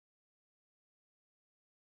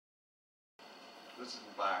This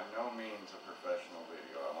is by no means a professional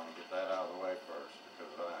video. I want to get that out of the way first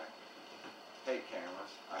because I hate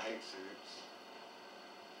cameras. I hate suits.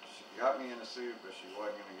 She got me in a suit, but she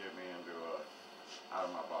wasn't going to get me into a out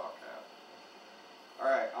of my ball cap.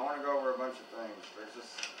 Alright, I want to go over a bunch of things. There's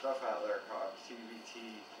this stuff out there called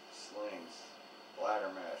TVT slings,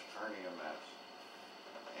 bladder mesh, hernia mesh.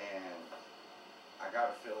 And I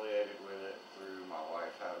got affiliated with it through my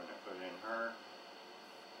wife having it put in her.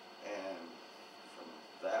 And from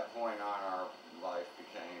that point on, our life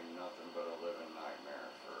became nothing but a living nightmare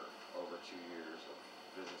for over 2 years of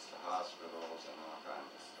visits to hospitals and all kinds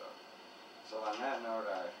of stuff. So on that note,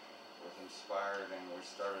 I was inspired and we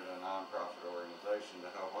started a non-profit organization to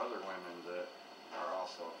help other women that are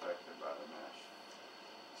also affected by the mesh.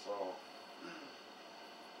 So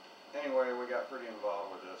anyway, we got pretty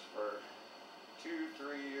involved with this. For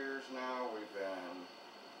 2-3 years now, we've been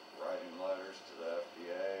writing letters to the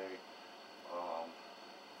FDA.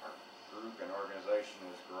 Our group and organization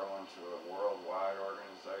is growing to a worldwide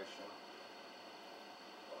organization.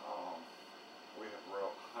 We have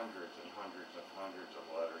wrote hundreds and hundreds and hundreds of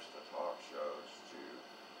letters to talk shows, to,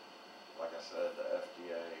 like I said, the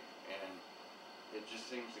FDA, and it just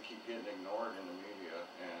seems to keep getting ignored in the media.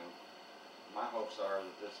 And my hopes are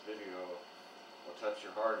that this video will touch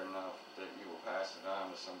your heart enough that you will pass it on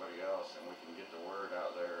to somebody else, and we can get the word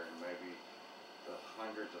out there, and maybe the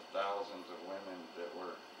hundreds of thousands of women that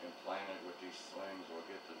were implanted with these slings will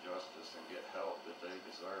get the justice and get help that they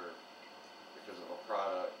deserve because of a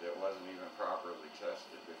product that wasn't even properly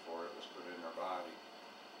tested before it was put in their body.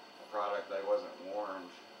 A product they wasn't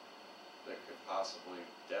warned that could possibly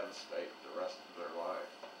devastate the rest of their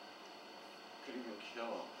life. Could even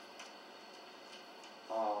kill them.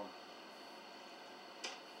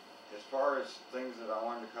 As far as things that I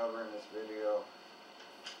wanted to cover in this video,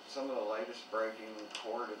 some of the latest breaking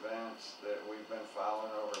court events that we've been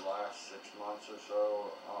following over the last 6 months or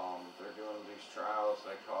so, they're doing these trials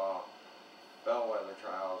they call bellwether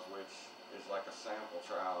trials, which is like a sample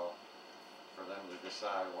trial for them to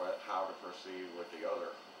decide how to proceed with the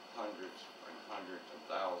other hundreds and hundreds and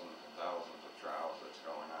thousands of trials that's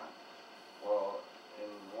going on. Well,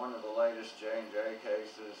 in one of the latest J&J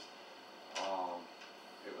cases,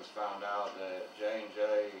 it was found out that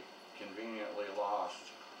J&J conveniently lost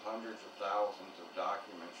hundreds of thousands of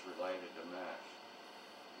documents related to mesh.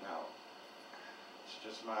 Now, it's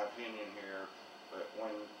just my opinion here, but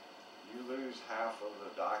when you lose half of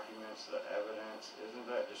the documents, the evidence, isn't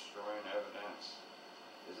that destroying evidence?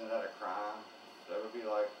 Isn't that a crime? That would be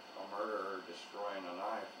like a murderer destroying a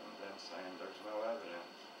knife and then saying there's no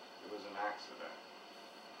evidence. It was an accident.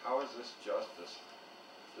 How is this justice?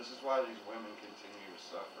 This is why these women continue to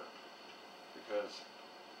suffer. Because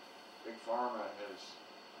Big Pharma has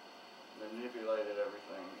manipulated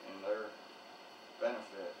everything in their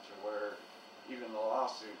benefit to where even the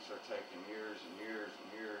lawsuits are taking years and years and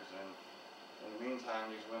years, and in the meantime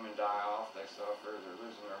these women die off, they suffer, they're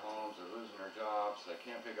losing their homes, they're losing their jobs, they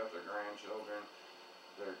can't pick up their grandchildren,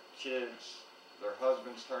 their kids, their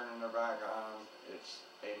husbands turning their back on them. It's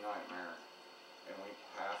a nightmare, and we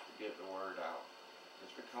have to get the word out.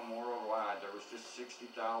 It's become worldwide. There was just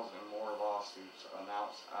 60,000 more lawsuits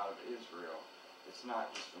announced out of Israel. It's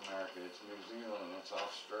not just America, it's New Zealand, it's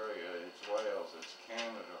Australia, it's Wales, it's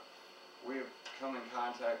Canada. We have come in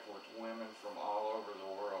contact with women from all over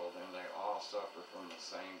the world, and they all suffer from the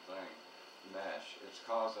same thing, mesh. It's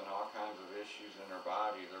causing all kinds of issues in their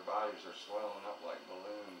body. Their bodies are swelling up like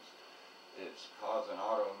balloons. It's causing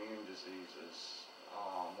autoimmune diseases.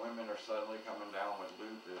 Women are suddenly coming down with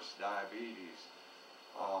lupus, diabetes.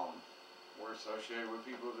 We're associated with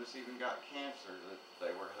people that's even got cancer that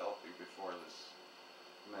they were healthy before this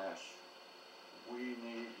mesh. We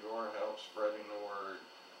need your help spreading the word.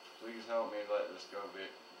 Please help me let this go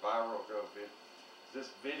viral, this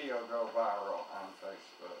video go viral on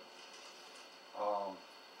Facebook.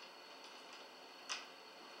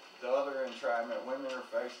 The other entrapment women are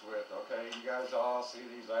faced with, okay, you guys all see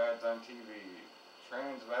these ads on TV,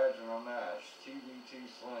 transvaginal mesh, TVT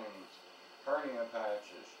slings, hernia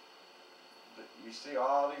patches. You see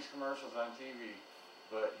all these commercials on TV,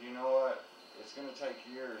 but you know what? It's going to take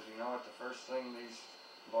years. You know what the first thing these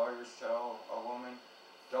lawyers tell a woman?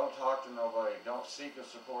 Don't talk to nobody. Don't seek a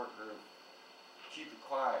support group. Keep it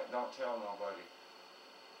quiet. Don't tell nobody.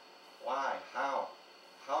 Why? How?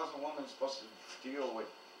 How is a woman supposed to deal with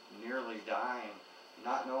nearly dying,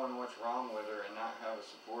 not knowing what's wrong with her, and not have a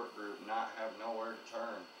support group, not have nowhere to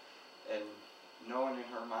turn, and knowing in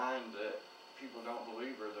her mind that people don't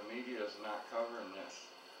believe her, the media is not covering this?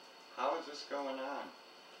 How is this going on?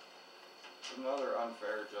 It's another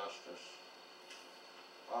unfair justice.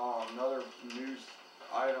 Another news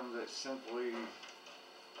item that simply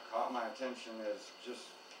caught my attention is just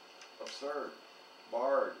absurd.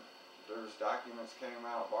 Bard, there's documents came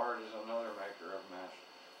out, Bard is another maker of mesh.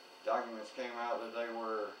 Documents came out that they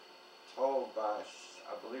were told by,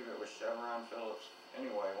 I believe it was Chevron Phillips,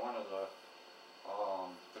 anyway, one of the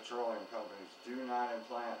petroleum companies, do not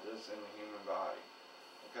implant this in the human body.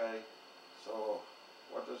 Okay, so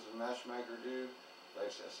what does the mesh maker do? They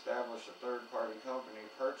establish a third-party company,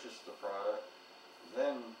 purchase the product,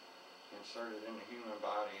 then insert it in the human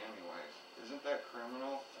body anyways. Isn't that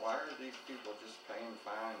criminal? Why are these people just paying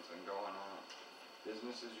fines and going on?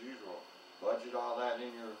 Business as usual. Budget all that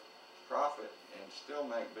in your profit and still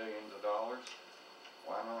make billions of dollars.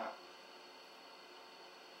 Why not?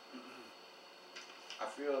 I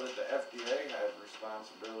feel that the FDA has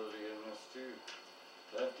responsibility in this too.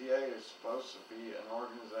 The FDA is supposed to be an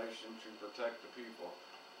organization to protect the people.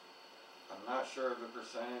 I'm not sure of the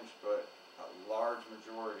percentage, but a large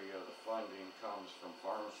majority of the funding comes from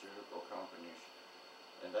pharmaceutical companies,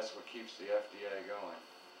 and that's what keeps the FDA going.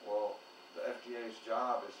 Well, the FDA's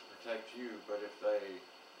job is to protect you, but if they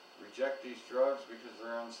reject these drugs because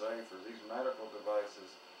they're unsafe, or these medical devices,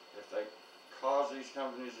 if they cause these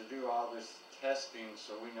companies to do all this testing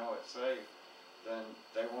so we know it's safe, then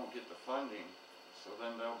they won't get the funding, so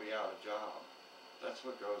then they'll be out of job. That's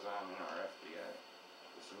what goes on in our FDA.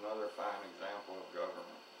 It's another fine example of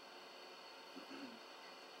government.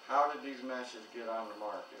 How did these meshes get on the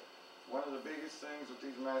market? One of the biggest things with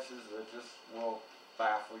these meshes that just will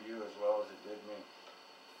baffle you as well as it did me.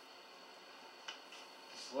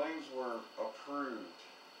 The slings were approved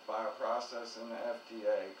by a process in the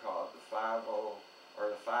FDA called the 5.0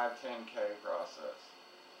 or the 510K process.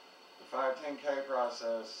 The 510K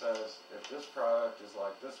process says if this product is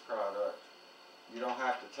like this product, you don't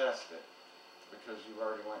have to test it because you've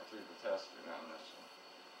already went through the testing on this one.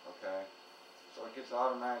 Okay? So it gets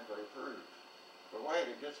automatically approved. But wait,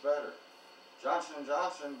 it gets better. Johnson &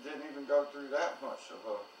 Johnson didn't even go through that much of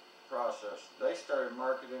a process. They started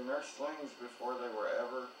marketing their slings before they were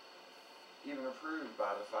ever even approved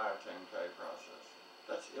by the 510K process.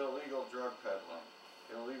 That's illegal drug peddling,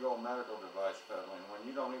 illegal medical device peddling. When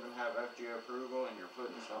you don't even have FDA approval and you're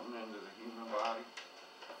putting something into the human body,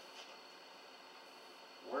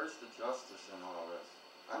 where's the justice in all this?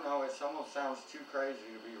 I know it almost sounds too crazy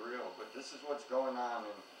to be real, but this is what's going on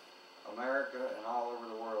in America and all over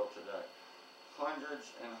the world today.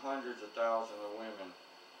 Hundreds and hundreds of thousands of women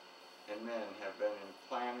and men have been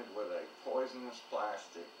implanted with a poisonous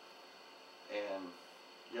plastic. And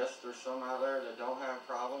yes, there's some out there that don't have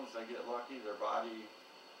problems. They get lucky. Their body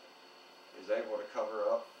is able to cover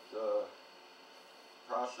up the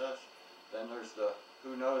process. Then there's the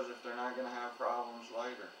who knows if they're not going to have problems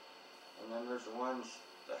later. And then there's the ones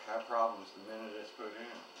that have problems the minute it's put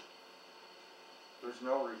in. There's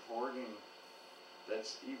no reporting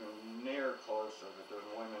that's even near close of it that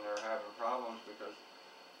women are having problems because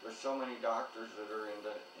there's so many doctors that are in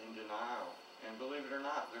denial. And believe it or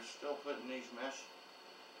not, they're still putting these mesh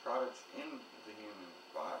products in the human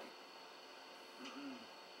body.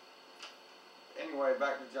 Anyway,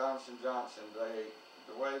 back to Johnson & Johnson.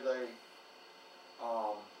 The way they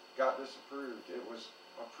got this approved, it was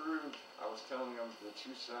approved, I was telling them the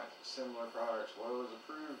two similar products. Well, it was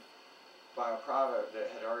approved by a product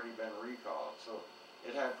that had already been recalled. So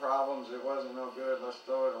it had problems, it wasn't no good, let's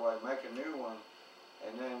throw it away, make a new one,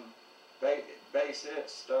 and then base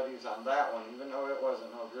its studies on that one, even though it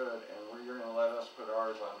wasn't no good, and you're going to let us put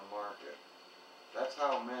ours on the market. That's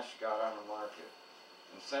how mesh got on the market.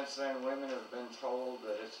 And since then, women have been told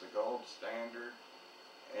that it's the gold standard,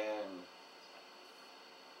 and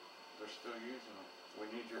they're still using it. We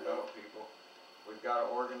need your help, people. We've got to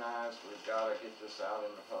organize, we've got to get this out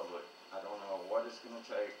in the public. I don't know what it's going to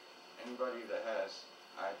take. Anybody that has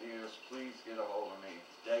ideas, please get a hold of me.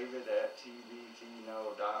 David at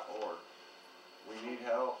TVT-NO.org. We need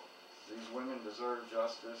help. These women deserve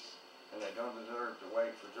justice, and they don't deserve to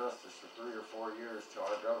wait for justice for 3 or 4 years till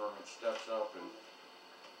our government steps up and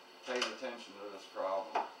pays attention to this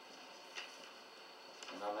problem.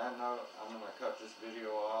 And on that note, I'm going to cut this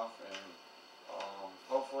video off, and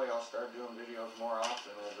hopefully I'll start doing videos more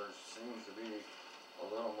often as there seems to be a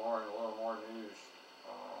little more and a little more news.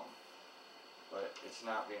 But it's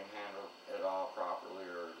not being handled at all properly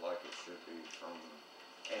or like it should be from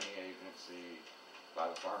any agency, by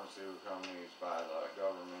the pharmaceutical companies, by the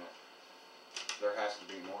government. There has to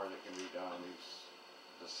be more that can be done.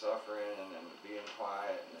 The suffering and the being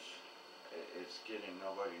quiet, and it's getting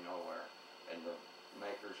nobody nowhere. And the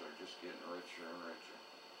makers are just getting richer and richer.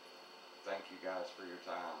 Thank you guys for your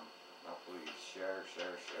time. Now please share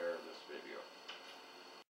this video.